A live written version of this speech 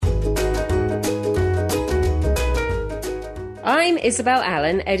I'm Isabel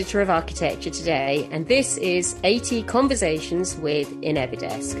Allen, editor of Architecture Today, and this is AT Conversations with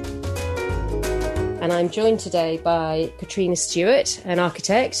Inebidesk. And I'm joined today by Katrina Stewart, an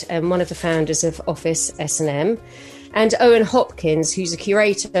architect and one of the founders of Office S&M, and Owen Hopkins, who's a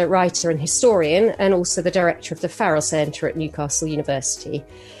curator, writer and historian, and also the director of the Farrell Centre at Newcastle University.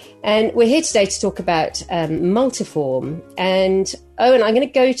 And we're here today to talk about multiform. And Owen, I'm going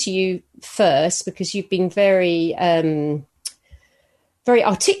to go to you first because you've been very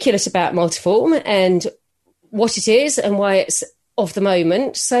articulate about multiform and what it is and why it's of the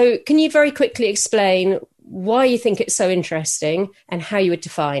moment. So can you very quickly explain why you think it's so interesting and how you would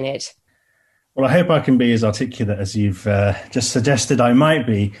define it? Well, I hope I can be as articulate as you've just suggested I might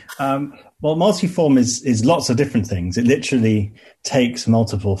be. Well, multiform is lots of different things. It literally takes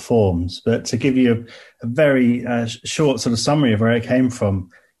multiple forms. But to give you a very short sort of summary of where it came from,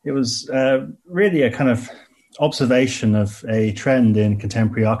 it was really a kind of observation of a trend in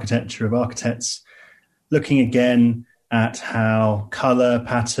contemporary architecture of architects looking again at how colour,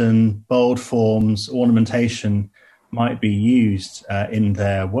 pattern, bold forms, ornamentation might be used in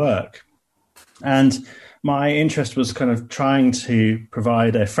their work. And my interest was kind of trying to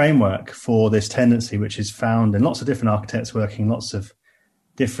provide a framework for this tendency, which is found in lots of different architects working in lots of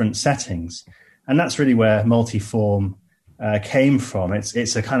different settings. And that's really where multiform came from.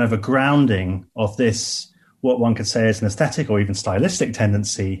 It's a kind of a grounding of this, what one could say is an aesthetic or even stylistic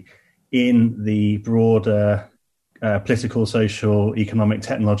tendency in the broader political, social, economic,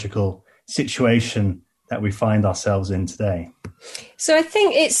 technological situation that we find ourselves in today. So I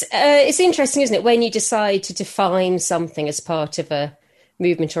think it's interesting, isn't it, when you decide to define something as part of a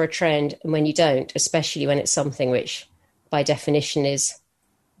movement or a trend and when you don't, especially when it's something which by definition is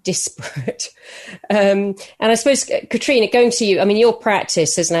disparate. And I suppose, Katrina, going to you, I mean, your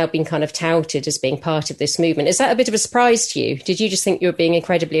practice has now been kind of touted as being part of this movement. Is that a bit of a surprise to you? Did you just think you were being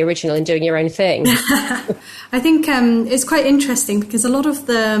incredibly original and doing your own thing? I think it's quite interesting because a lot of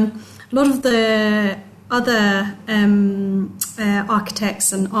the other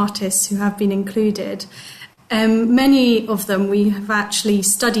architects and artists who have been included, many of them we have actually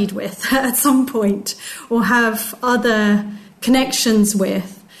studied with at some point or have other connections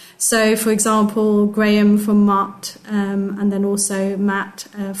with. So, for example, Graham from Mott and then also Matt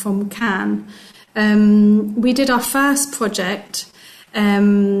from Cannes. We did our first project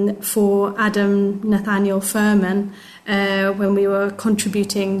for Adam Nathaniel Furman when we were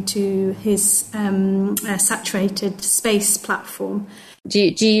contributing to his saturated space platform. Do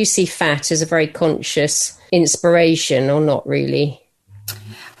you see FAT as a very conscious inspiration or not really?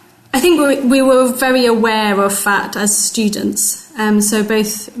 I think we were very aware of FAT as students. So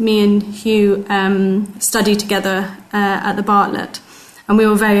both me and Hugh studied together at the Bartlett, and we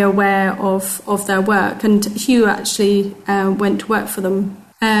were very aware of their work. And Hugh actually went to work for them.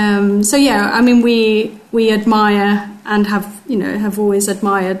 So yeah, I mean, we admire and have always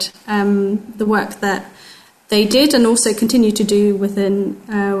admired the work that they did and also continue to do within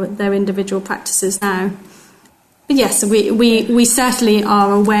their individual practices now. But yes, we certainly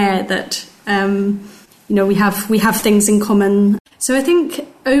are aware that we have things in common. So I think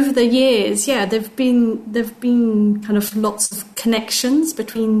over the years, yeah, there've been kind of lots of connections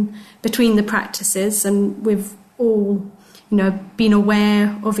between the practices, and we've all been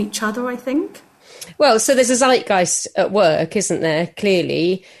aware of each other, I think. Well, so there's a zeitgeist at work, isn't there,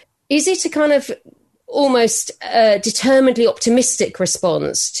 clearly? Is it a kind of almost determinedly optimistic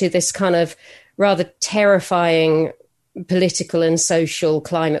response to this kind of rather terrifying political and social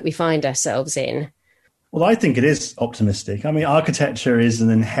climate we find ourselves in? Well, I think it is optimistic. I mean, architecture is an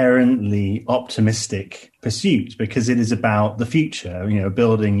inherently optimistic pursuit because it is about the future. You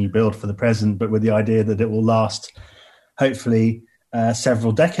build for the present, but with the idea that it will last, hopefully,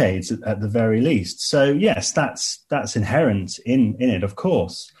 several decades at the very least. So, yes, that's inherent in it, of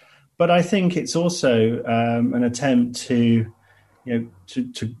course. But I think it's also an attempt to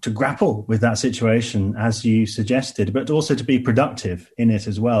grapple with that situation, as you suggested, but also to be productive in it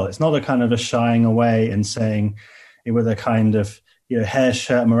as well. It's not a kind of a shying away and saying with a kind of hair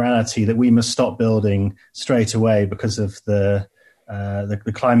shirt morality that we must stop building straight away because of the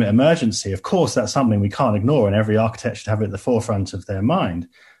climate emergency. Of course, that's something we can't ignore, and every architect should have it at the forefront of their mind.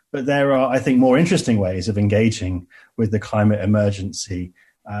 But there are, I think, more interesting ways of engaging with the climate emergency.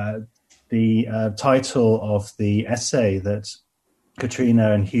 The title of the essay that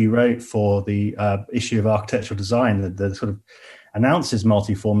Katrina and Hugh wrote for the issue of Architectural Design that sort of announces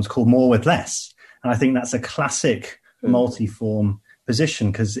multiform is called More with Less. And I think that's a classic multiform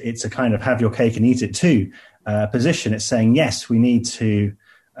position because it's a kind of have your cake and eat it too position. It's saying, yes, we need to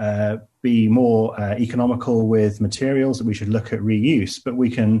be more economical with materials, that we should look at reuse, but we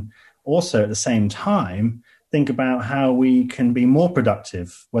can also at the same time think about how we can be more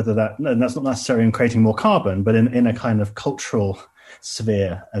productive, whether and that's not necessarily in creating more carbon, but in a kind of cultural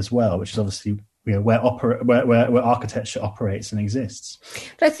sphere as well, which is obviously where architecture operates and exists.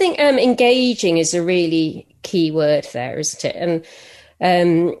 But I think engaging is a really key word there, isn't it?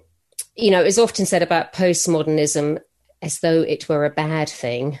 And it's often said about postmodernism as though it were a bad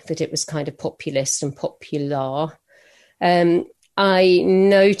thing, that it was kind of populist and popular. I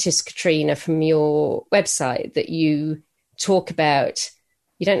noticed, Katrina, from your website that you talk about,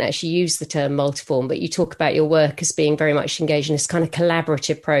 you don't actually use the term multiform, but you talk about your work as being very much engaged in this kind of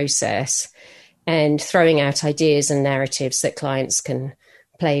collaborative process and throwing out ideas and narratives that clients can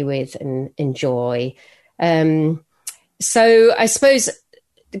play with and enjoy. So I suppose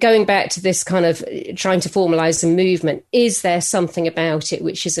going back to this kind of trying to formalize a movement, is there something about it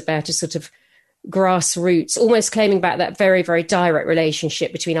which is about a sort of grassroots, almost claiming back that very, very direct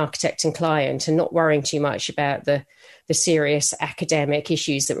relationship between architect and client and not worrying too much about the serious academic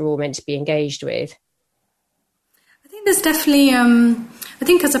issues that we're all meant to be engaged with? I think there's definitely, I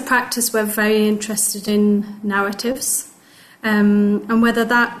think as a practice, we're very interested in narratives, and whether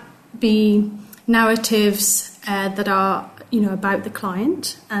that be narratives that are, about the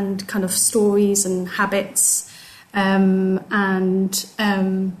client and kind of stories and habits, I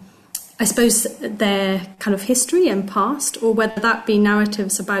suppose their kind of history and past, or whether that be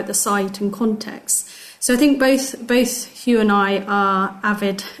narratives about the site and context. So I think both Hugh and I are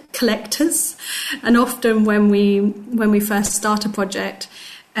avid collectors, and often when we first start a project,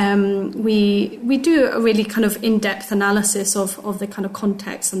 we do a really kind of in-depth analysis of the kind of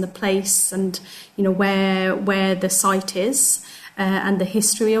context and the place, and where the site is. And the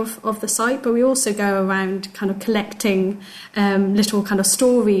history of the site, but we also go around kind of collecting little kind of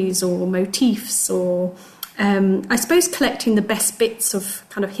stories or motifs, or I suppose collecting the best bits of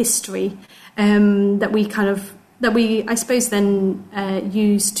kind of history that we I suppose then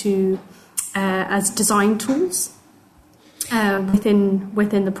use to as design tools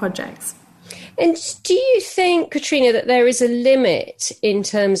within the projects. And do you think, Katrina, that there is a limit in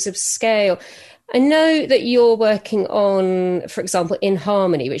terms of scale? I know that you're working on, for example, In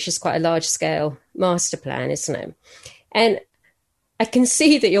Harmony, which is quite a large-scale master plan, isn't it? And I can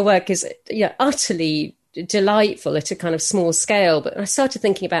see that your work is utterly delightful at a kind of small scale. But I started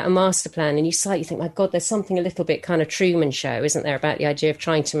thinking about a master plan, and you think, my God, there's something a little bit kind of Truman Show, isn't there, about the idea of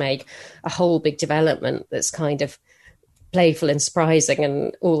trying to make a whole big development that's kind of playful and surprising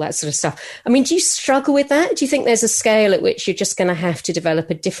and all that sort of stuff. I mean, do you struggle with that? Do you think there's a scale at which you're just going to have to develop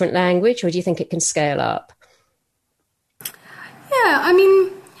a different language, or do you think it can scale up? Yeah, I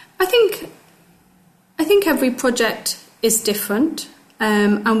mean, I think every project is different,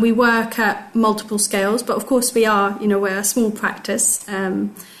 and we work at multiple scales. But of course, we're a small practice.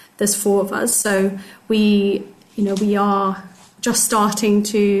 There's 4 of us, so we are just starting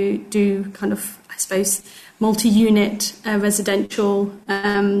to do kind of, I suppose, multi-unit residential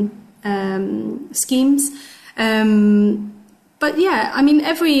schemes. But yeah, I mean,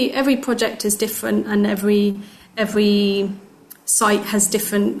 every project is different, and every site has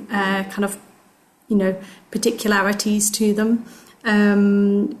different kind of, particularities to them.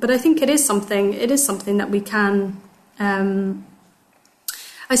 But I think it is something that we can, I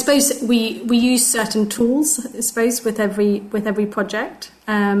suppose we use certain tools, I suppose, with every project,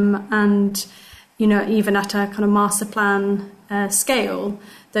 and even at a kind of master plan scale,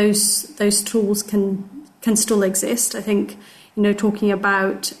 those tools can still exist. I think, talking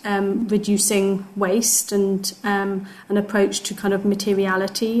about reducing waste and an approach to kind of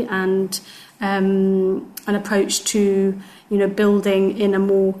materiality, and an approach to building in a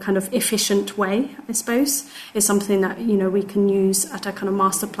more kind of efficient way, I suppose, is something that we can use at a kind of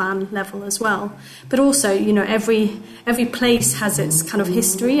master plan level as well. But also, every place has its kind of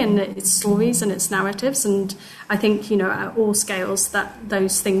history and its stories and its narratives, and I think at all scales that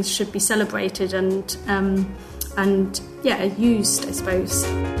those things should be celebrated and used, I suppose.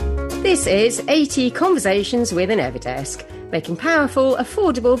 This is AT Conversations with an Everdesk, making powerful,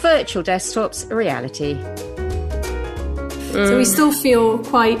 affordable virtual desktops a reality. So we still feel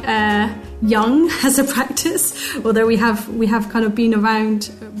quite young as a practice, although we have kind of been around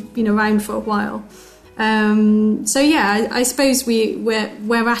for a while. I suppose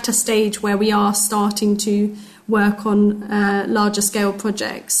we're at a stage where we are starting to work on larger scale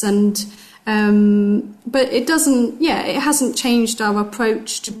projects, and but it hasn't changed our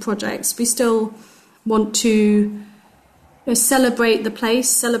approach to projects. We still want to celebrate the place,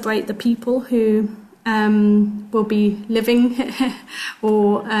 celebrate the people who will be living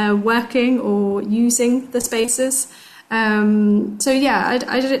or working or using the spaces. So yeah,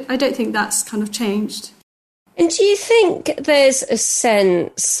 I don't think that's kind of changed. And do you think there's a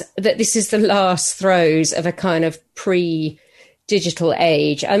sense that this is the last throes of a kind of pre-digital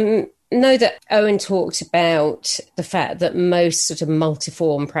age? I know that Owen talked about the fact that most sort of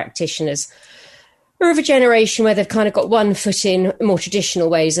multiform practitioners are of a generation where they've kind of got one foot in more traditional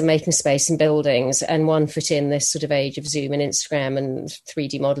ways of making space in buildings and one foot in this sort of age of Zoom and Instagram and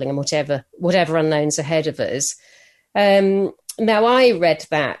 3D modelling and whatever unknowns ahead of us. Now, I read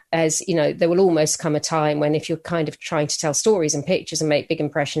that as, you know, there will almost come a time when if you're kind of trying to tell stories and pictures and make big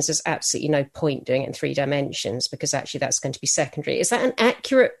impressions, there's absolutely no point doing it in 3 dimensions because actually that's going to be secondary. Is that an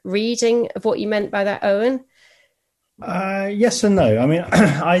accurate reading of what you meant by that, Owen? Yes and no. I mean,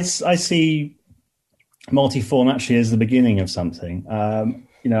 I see multiform actually as the beginning of something.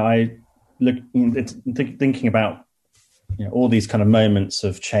 I look thinking about all these kind of moments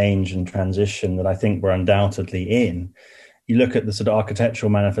of change and transition that I think we're undoubtedly in. You look at the sort of architectural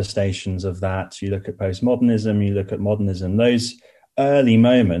manifestations of that. You look at postmodernism. You look at modernism. Those early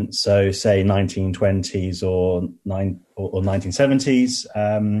moments, so say 1920s or 1970s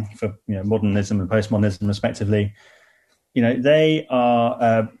for modernism and postmodernism respectively. They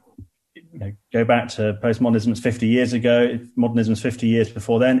are. Go back to postmodernism, it's 50 years ago. Modernism is 50 years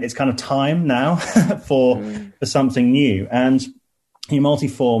before then. It's kind of time now for something new. And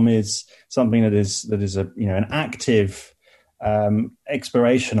multiform is something that is an active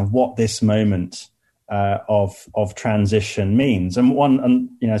exploration of what this moment of transition means. And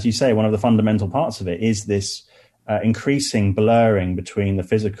as you say, one of the fundamental parts of it is this increasing blurring between the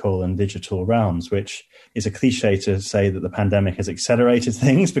physical and digital realms, which is a cliche to say that the pandemic has accelerated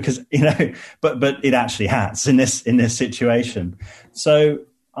things because, but it actually has in this situation. So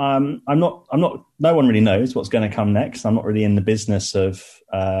no one really knows what's going to come next. I'm not really in the business of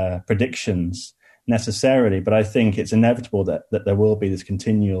predictions necessarily, but I think it's inevitable that there will be this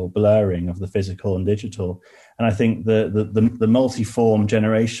continual blurring of the physical and digital. And I think the multiform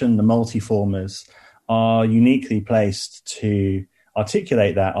generation, the multiformers, are uniquely placed to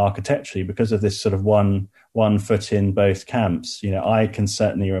articulate that architecturally because of this sort of one foot in both camps. I can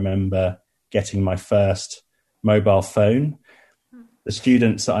certainly remember getting my first mobile phone. The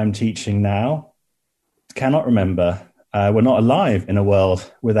students that I'm teaching now cannot remember. We're not alive in a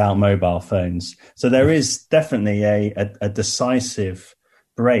world without mobile phones. So there is definitely a decisive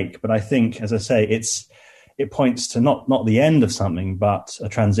break. But I think, as I say, it points to not the end of something, but a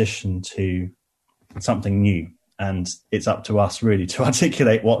transition to something new. And it's up to us really to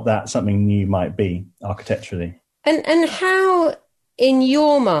articulate what that something new might be architecturally. And how, in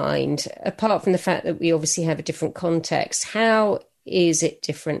your mind, apart from the fact that we obviously have a different context, how is it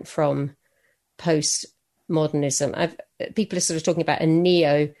different from postmodernism? People are sort of talking about a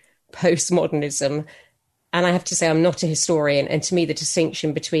neo-postmodernism. And I have to say, I'm not a historian. And to me, the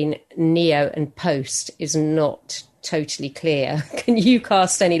distinction between neo and post is not totally clear. Can you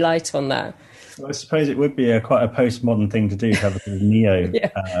cast any light on that? Well, I suppose it would be quite a postmodern thing to do, to have a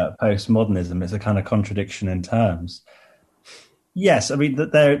neo-postmodernism. It's a kind of contradiction in terms. Yes, I mean,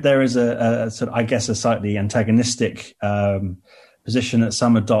 there is a sort of, I guess, a slightly antagonistic position that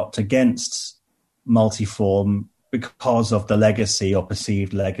some adopt against multiform because of the legacy or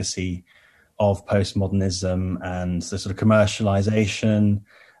perceived legacy of postmodernism and the sort of commercialization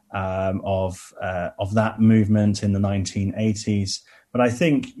of that movement in the 1980s. But I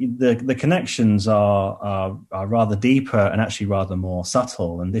think the connections are rather deeper and actually rather more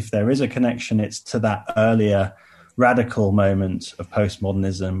subtle. And if there is a connection, it's to that earlier radical moment of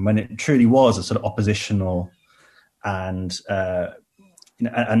postmodernism when it truly was a sort of oppositional and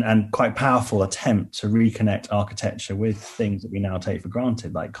quite powerful attempt to reconnect architecture with things that we now take for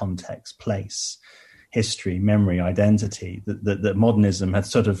granted, like context, place, history, memory, identity, that modernism had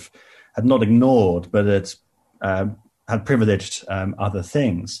not ignored, but had privileged other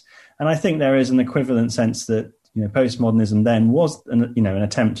things. And I think there is an equivalent sense that postmodernism then was an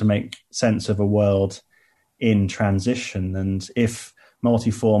attempt to make sense of a world in transition. And if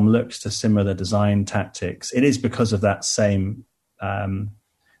multiform looks to similar design tactics, it is because of that same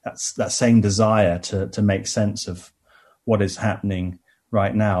desire to make sense of what is happening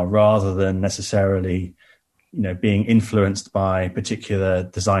right now, rather than necessarily being influenced by particular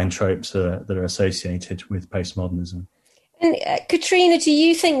design tropes that are associated with postmodernism. And Katrina, do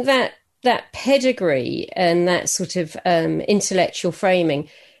you think that pedigree and that sort of intellectual framing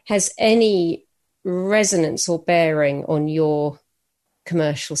has any resonance or bearing on your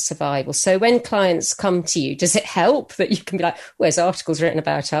commercial survival. So when clients come to you, does it help that you can be like, where's articles written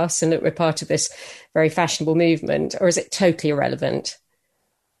about us and look, we're part of this very fashionable movement, or is it totally irrelevant?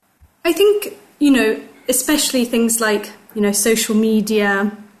 I think, especially things like, social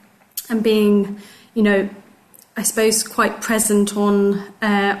media and being, I suppose quite present on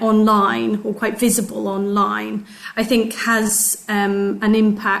online, or quite visible online, I think has an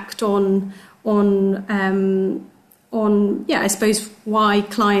impact on I suppose why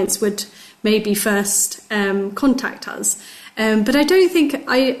clients would maybe first contact us. But I don't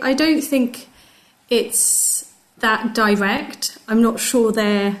think it's that direct. I'm not sure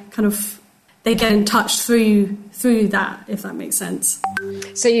they get in touch through that, if that makes sense.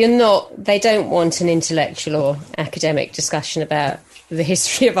 So they don't want an intellectual or academic discussion about the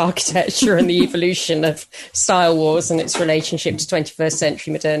history of architecture and the evolution of style wars and its relationship to 21st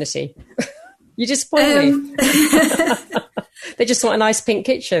century modernity. You disappoint me. They just want a nice pink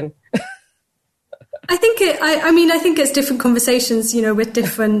kitchen. I think it's different conversations, with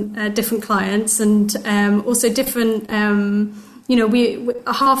different clients, and also different. We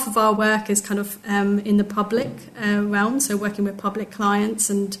half of our work is kind of in the public realm, so working with public clients,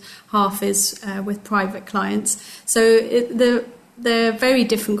 and half is with private clients. So they're very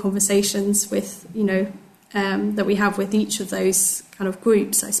different conversations with that we have with each of those kind of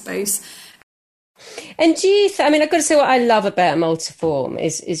groups, I suppose. And do you I've got to say, what I love about Multiform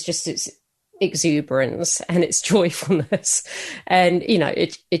is just its exuberance and its joyfulness, and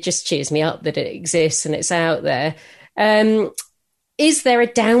it just cheers me up that it exists and it's out there. Is there a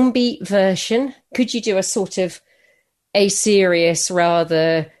downbeat version? Could you do a sort of a serious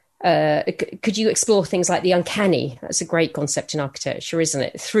rather? Could you explore things like the uncanny? That's a great concept in architecture, isn't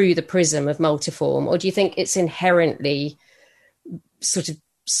it? Through the prism of Multiform, or do you think it's inherently sort of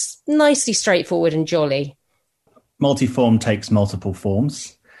nicely straightforward and jolly? Multiform takes multiple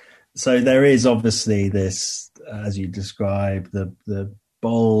forms. So there is obviously this, as you described, the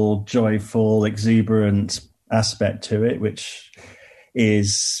bold, joyful, exuberant aspect to it, which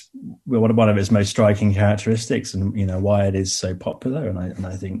is one of its most striking characteristics, and why it is so popular. And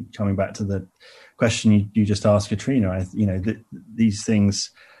I think, coming back to the question you just asked, Katrina, these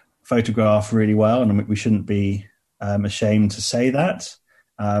things photograph really well, and we shouldn't be ashamed to say that.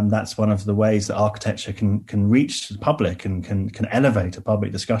 That's one of the ways that architecture can reach the public and can elevate a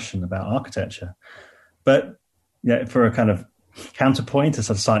public discussion about architecture. But for a kind of counterpoint, a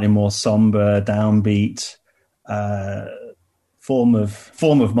slightly more somber, downbeat form of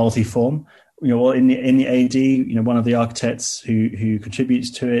Multiform, in the AD, one of the architects who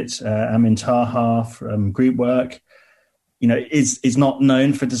contributes to it, Amin Taha from Group Work, is not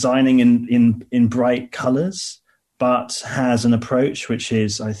known for designing in bright colours, but has an approach which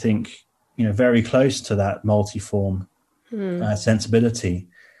is, I think, very close to that Multiform sensibility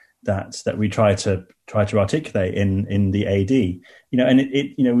that we try to articulate in the AD.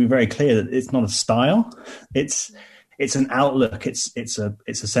 And we're very clear that it's not a style; it's an outlook. It's a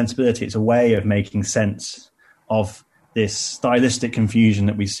sensibility. It's a way of making sense of this stylistic confusion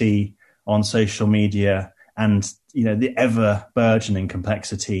that we see on social media, and the ever burgeoning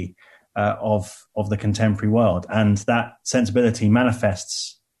complexity of the contemporary world. And that sensibility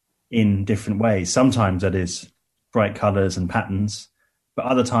manifests in different ways. Sometimes that is bright colours and patterns, but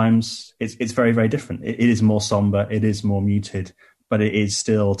other times it's very, very different. It is more somber, it is more muted, but it is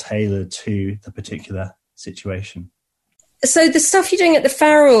still tailored to the particular situation. So the stuff you're doing at the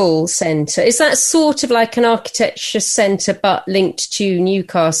Farrell Centre, is that sort of like an architecture centre but linked to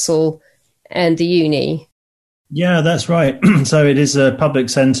Newcastle and the uni? Yeah, that's right. So it is a public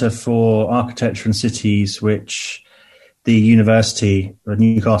centre for architecture and cities, which the university,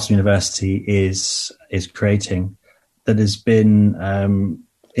 Newcastle University, is creating, that has been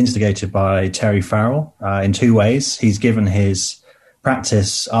instigated by Terry Farrell in two ways. He's given his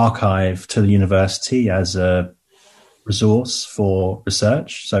practice archive to the university as a resource for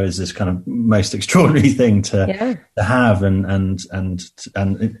research. So it's this kind of most extraordinary thing to have, and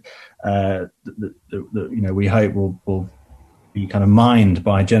we hope will be kind of mined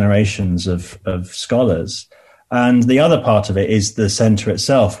by generations of scholars. And the other part of it is the centre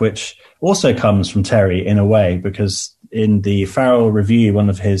itself, which also comes from Terry in a way, because in the Farrell Review, one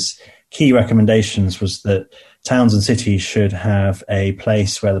of his key recommendations was that towns and cities should have a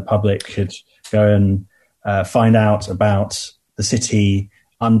place where the public could go and find out about the city,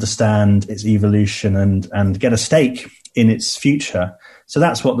 understand its evolution, and get a stake in its future. So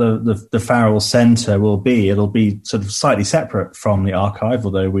that's what the Farrell Centre will be. It'll be sort of slightly separate from the archive,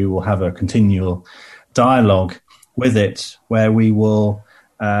 although we will have a continual dialogue with it, where we will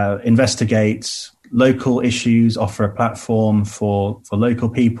investigate local issues, offer a platform for local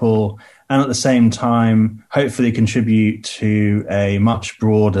people, and at the same time, hopefully contribute to a much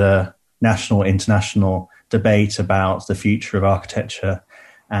broader national, international debate about the future of architecture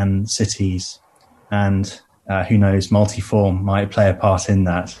and cities. And who knows, Multiform might play a part in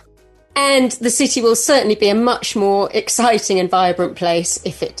that. And the city will certainly be a much more exciting and vibrant place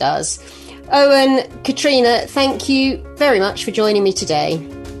if it does. Owen, Katrina, thank you very much for joining me today.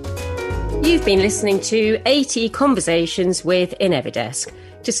 You've been listening to AT Conversations with Inevidesk.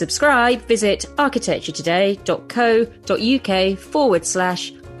 To subscribe, visit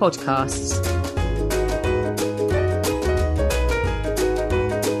architecturetoday.co.uk/podcasts.